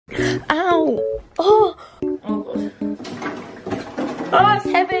Oh! Oh! Oh god. Oh, it's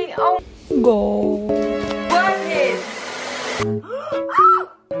heavy! Oh! Go! Working!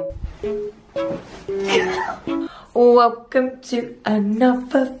 Welcome to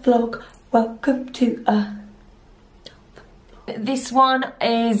another vlog. Welcome to This one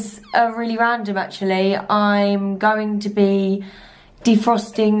is really random actually. I'm going to be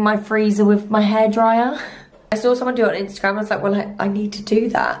defrosting my freezer with my hairdryer. I saw someone do it on Instagram. I was like, well, I need to do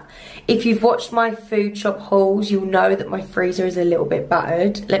that. If you've watched my food shop hauls, you'll know that my freezer is a little bit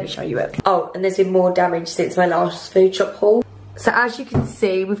battered. Let me show you it. Oh, and there's been more damage since my last food shop haul. So as you can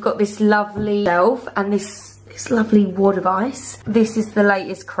see, we've got this lovely shelf and this lovely wad of ice. This is the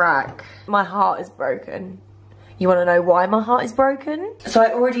latest crack. My heart is broken. You want to know why my heart is broken? So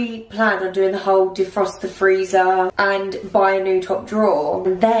I already planned on doing the whole defrost the freezer and buy a new top drawer.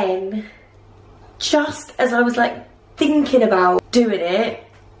 And then, just as I was like thinking about doing it,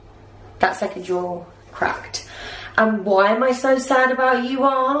 that second drawer cracked. And why am I so sad about, you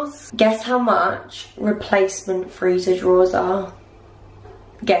ask? Guess how much replacement freezer drawers are?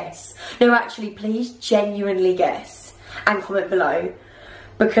 Guess. No, actually, please genuinely guess and comment below,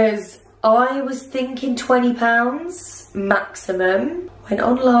 because I was thinking £20 maximum. Went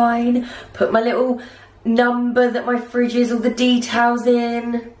online, put my little number that my fridge is, all the details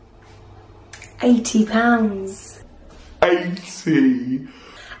in. £80.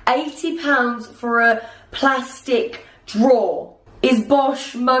 80 pounds for a plastic drawer. Is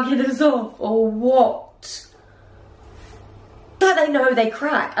Bosch mugging us off or what? Like they know they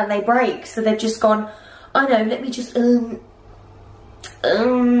crack and they break, so they've just gone, I know, let me just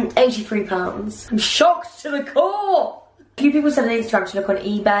 £83. I'm shocked to the core. A few people said on Instagram to look on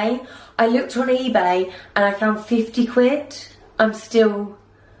eBay. I looked on eBay and I found 50 quid. I'm still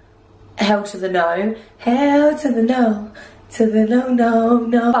hell to the no. Hell to the no. To the no, no,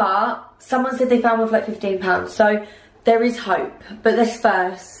 no. But someone said they found one for like £15. So there is hope. But let's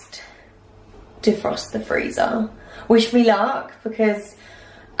first defrost the freezer. Wish me luck, because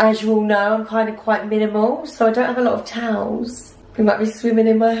as you all know, I'm kind of quite minimal, so I don't have a lot of towels. We might be swimming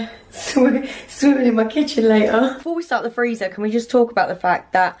in my swimming in my kitchen later. Before we start the freezer, can we just talk about the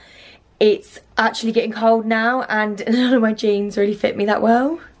fact that it's actually getting cold now and none of my jeans really fit me that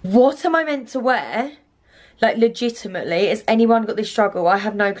well? What am I meant to wear? Like, legitimately, has anyone got this struggle? I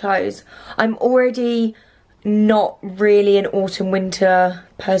have no clothes. I'm already not really an autumn winter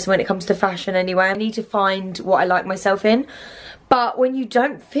person when it comes to fashion anyway. I need to find what I like myself in. But when you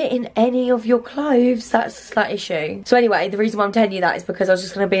don't fit in any of your clothes, that's a slight issue. So anyway, the reason why I'm telling you that is because I was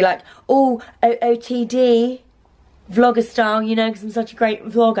just going to be like, oh, OOTD, vlogger style, you know, because I'm such a great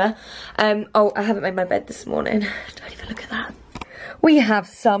vlogger. Oh, I haven't made my bed this morning. Don't even look at that. We have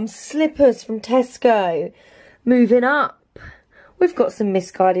some slippers from Tesco. Moving up. We've got some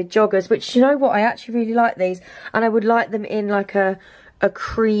misguided joggers, which, you know what, I actually really like these. And I would like them in like a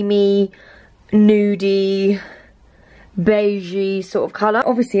creamy, nudie, beigey sort of colour.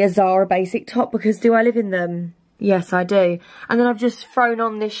 Obviously a Zara basic top, because do I live in them? Yes, I do. And then I've just thrown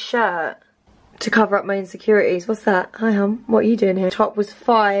on this shirt to cover up my insecurities. What's that? Hi hum, what are you doing here? Top was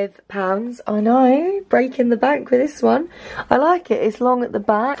 £5. I know, breaking the bank with this one. I like it, it's long at the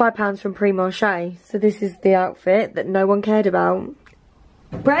back. £5 from Pre-Marché. So this is the outfit that no one cared about.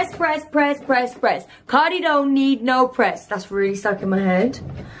 Press, press, press, press, press. Cardi don't need no press. That's really stuck in my head.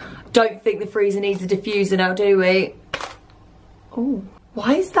 Don't think the freezer needs a diffuser now, do we? Oh,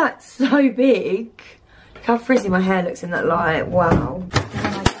 why is that so big? Look how frizzy my hair looks in that light. Wow.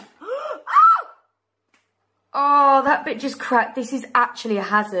 Oh, that bit just cracked. This is actually a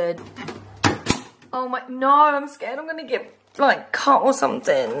hazard. Oh my, no, I'm scared I'm gonna get like cut or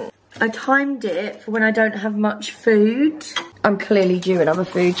something. I timed it for when I don't have much food. I'm clearly due another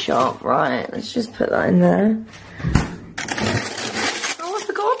food shop. Right, let's just put that in there. Oh, I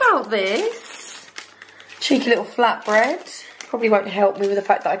forgot about this. Cheeky little flatbread. Probably won't help me with the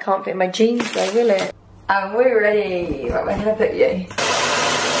fact that I can't fit in my jeans though, will it? And we're ready. Right, where can I put you?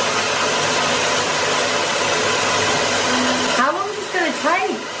 How long is this going to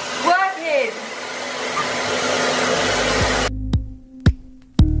take? Working!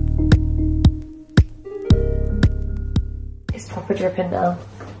 It's proper dripping now.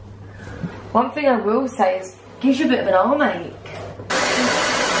 One thing I will say is, gives you a bit of an arm ache.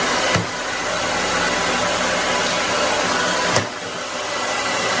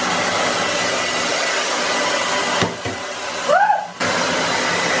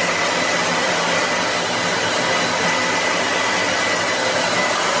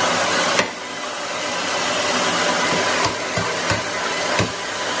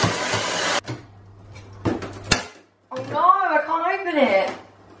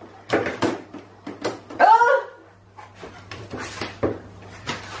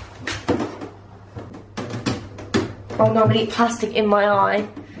 Oh no, I'm gonna get plastic in my eye.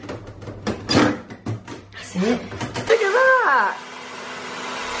 That's it. Look at that!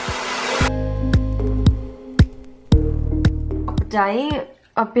 Update.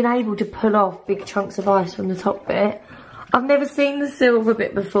 I've been able to pull off big chunks of ice from the top bit. I've never seen the silver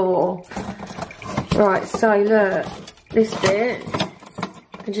bit before. Right, so look, this bit,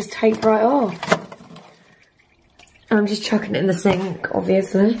 I can just take right off. And I'm just chucking it in the sink,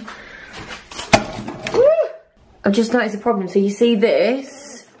 obviously. Woo! I've just noticed a problem. So you see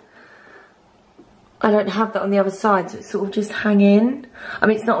this? I don't have that on the other side, so it's sort of just hanging. I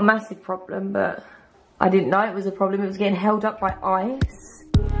mean, it's not a massive problem, but I didn't know it was a problem. It was getting held up by ice.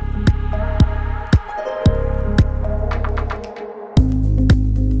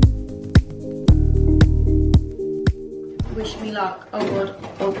 Wish me luck. Oh god.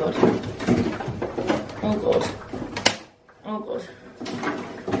 Oh god. Oh god. Oh god.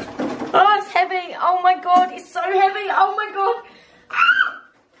 Oh, it's heavy. Oh my god, it's so heavy. Oh my god. Ah!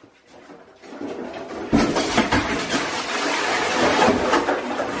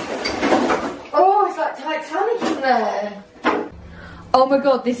 Oh, it's like Titanic in there. Oh my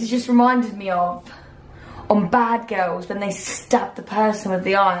god, this has just reminded me of on Bad Girls when they stabbed the person with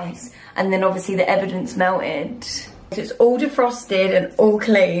the ice and then obviously the evidence melted. So it's all defrosted and all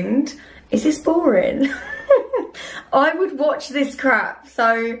cleaned. Is this boring? I would watch this crap.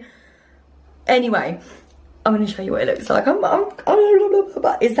 So anyway, I'm going to show you what it looks like.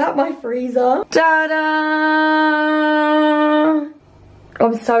 Is that my freezer? Ta-da!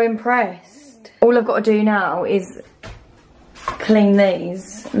 I'm so impressed. All I've got to do now is clean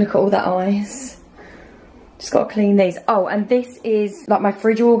these. Look at all that ice. Just got to clean these. Oh, and this is like my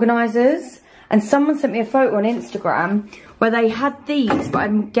fridge organisers. And someone sent me a photo on Instagram where they had these, but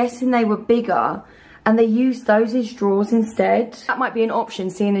I'm guessing they were bigger. And they used those as drawers instead. That might be an option,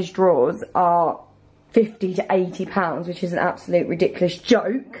 seeing as drawers are 50 to 80 pounds, which is an absolute ridiculous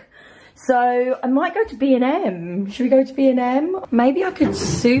joke. So I might go to B&M. Should we go to B&M? Maybe I could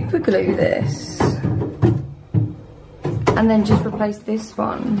super glue this. And then just replace this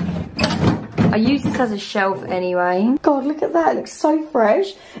one. I use this as a shelf anyway. God, look at that, it looks so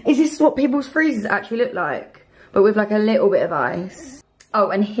fresh. Is this what people's freezers actually look like? But with like a little bit of ice.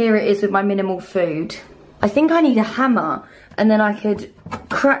 Oh, and here it is with my minimal food. I think I need a hammer and then I could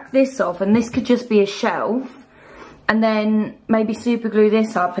crack this off and this could just be a shelf. And then maybe super glue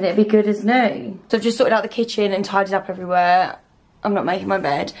this up and it'd be good as new. So I've just sorted out the kitchen and tidied up everywhere. I'm not making my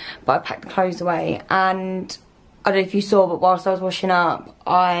bed, but I packed the clothes away. And I don't know if you saw, but whilst I was washing up,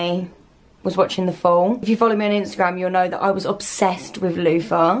 I was watching The Fall. If you follow me on Instagram, you'll know that I was obsessed with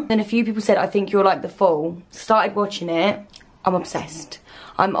Luther. And a few people said, I think you're like The Fall. Started watching it, I'm obsessed.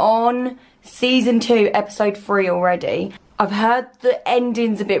 I'm on season 2, episode 3 already. I've heard the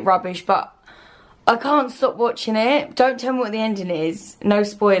ending's a bit rubbish, but I can't stop watching it. Don't tell me what the ending is, no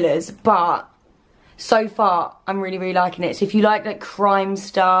spoilers, but so far I'm really, really liking it. So if you like crime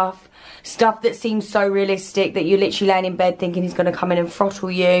stuff that seems so realistic that you're literally laying in bed thinking he's gonna come in and throttle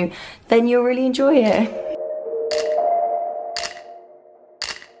you, then you'll really enjoy it.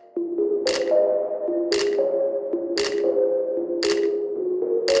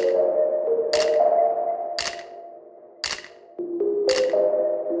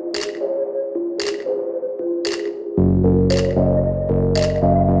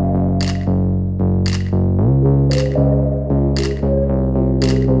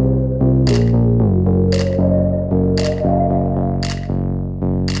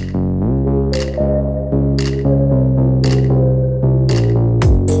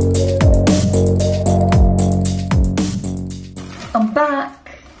 I'm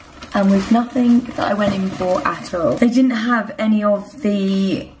back and with nothing that I went in for at all. They didn't have any of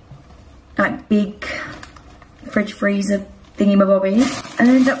the like big fridge freezer thingy my bobbies, and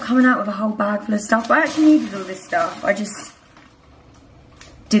I ended up coming out with a whole bag full of stuff. But I actually needed all this stuff. I just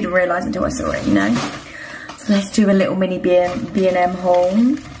didn't realise until I saw it, you know. So let's do a little mini B&M haul.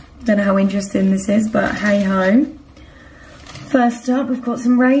 Don't know how interesting this is, but hey ho. First up, we've got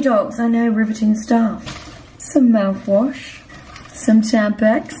some Radox. I know, riveting stuff. Some mouthwash. Some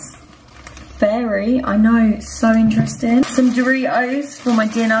Tampax. Fairy, I know, so interesting. Some Doritos for my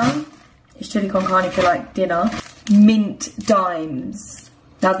dinner. It's chili con carne for like dinner. Mint dimes.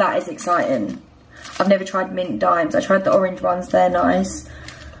 Now that is exciting. I've never tried mint dimes. I tried the orange ones, they're nice.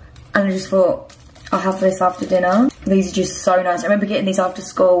 And I just thought, I'll have this after dinner. These are just so nice. I remember getting these after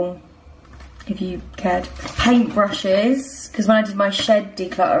school, if you cared. Paint brushes, because when I did my shed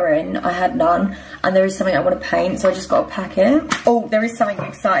decluttering, I had none. And there is something I want to paint, so I just got a packet. Oh, there is something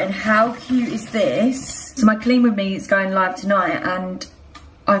exciting. How cute is this? So my Clean With Me is going live tonight, and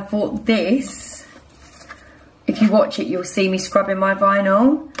I thought this, if If you watch it, you'll see me scrubbing my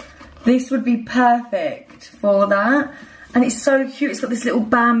vinyl. This would be perfect for that. And it's so cute. It's got this little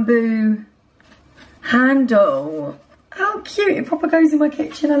bamboo handle. How cute. It proper goes in my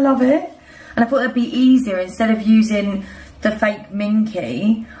kitchen. I love it. And I thought that'd be easier. Instead of using the fake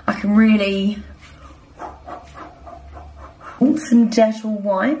Minky, I can really... Some Dettol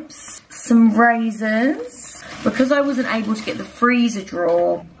wipes. Some razors. Because I wasn't able to get the freezer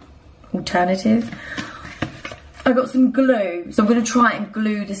drawer alternative, I got some glue. So I'm going to try and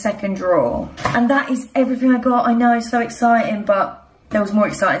glue the second drawer. And that is everything I got. I know, it's so exciting, but there was more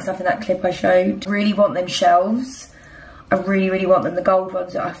exciting stuff in that clip I showed. I really want them shelves. I really, really want them. The gold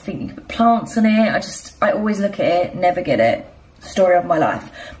ones, I think you can put plants on it. I always look at it, never get it. Story of my life.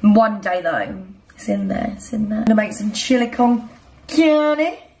 One day though, it's in there, it's in there. I'm gonna make some chili con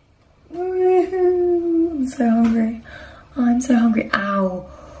carne. I'm so hungry. I'm so hungry. Ow.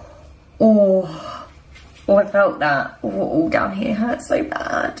 Oh, I felt that. Oh, all down here hurts so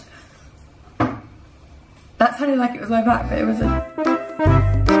bad. That sounded like it was my back, but it wasn't.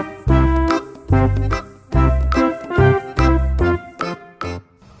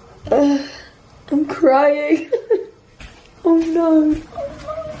 I'm crying. Oh no.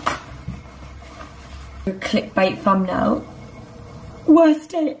 A clickbait thumbnail.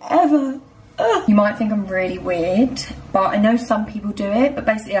 Worst day ever. You might think I'm really weird, but I know some people do it, but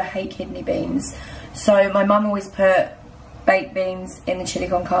basically I hate kidney beans. So my mum always put baked beans in the chili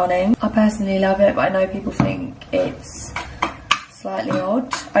con carne. I personally love it, but I know people think it's slightly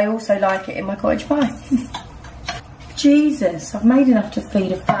odd. I also like it in my cottage pie. Jesus, I've made enough to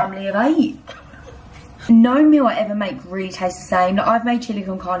feed a family of 8. No meal I ever make really tastes the same. Like, I've made chili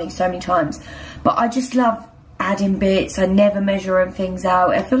con carne so many times, but I just love adding bits. I never measure things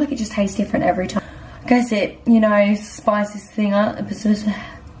out. I feel like it just tastes different every time. I guess it, you know, spices things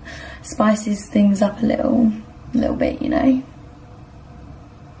up a little bit, you know.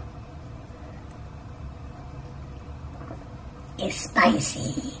 It's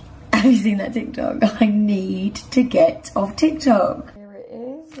spicy. Have you seen that TikTok? I need to get off TikTok. Here it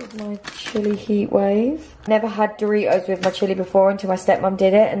is with my chili heat wave. Never had Doritos with my chili before until my stepmom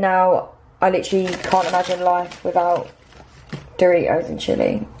did it, and now I literally can't imagine life without Doritos and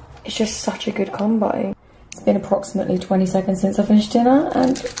chili. It's just such a good combo. It's been approximately 20 seconds since I finished dinner,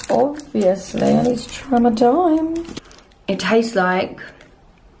 and obviously I need to try my dime. It tastes like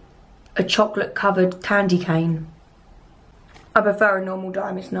a chocolate covered candy cane. I prefer a normal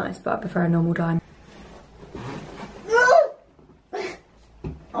dime. It's nice, but I prefer a normal dime.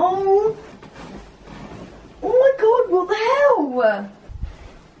 Oh my god, what the hell?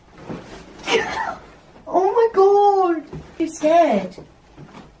 Oh my god! I'm scared.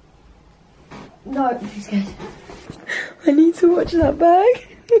 No, I'm too scared. I need to watch that bag.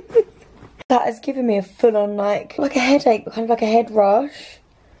 That has given me a full-on like a headache, but kind of like a head rush.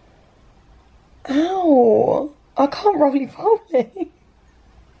 Ow! I can't roly-poly.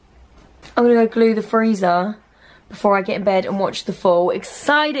 I'm gonna go glue the freezer before I get in bed and watch The Fall.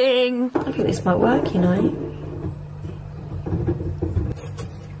 Exciting! I think this might work, you know.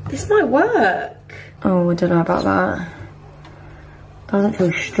 This might work. Oh, I don't know about that. Doesn't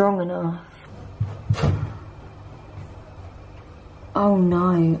feel strong enough. Oh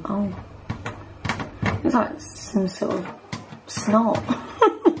no. Oh. It's like some sort of snot.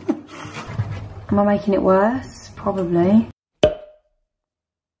 Am I making it worse? Probably. I'm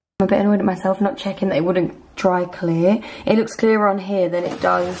a bit annoyed at myself not checking that it wouldn't dry clear. It looks clearer on here than it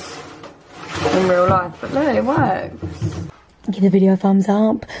does in real life, but look, it works. Give the video a thumbs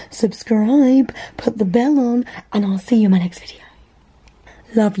up, subscribe, put the bell on, and I'll see you in my next video.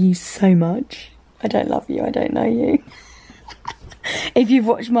 Love you so much. I don't love you, I don't know you. If you've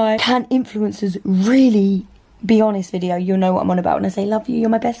watched my Can Influencers Really Be Honest video, you'll know what I'm on about when I say love you, you're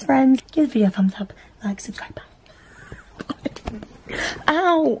my best friend. Give the video a thumbs up, like, subscribe.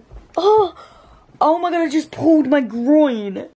 Ow! Oh my god, I just pulled my groin.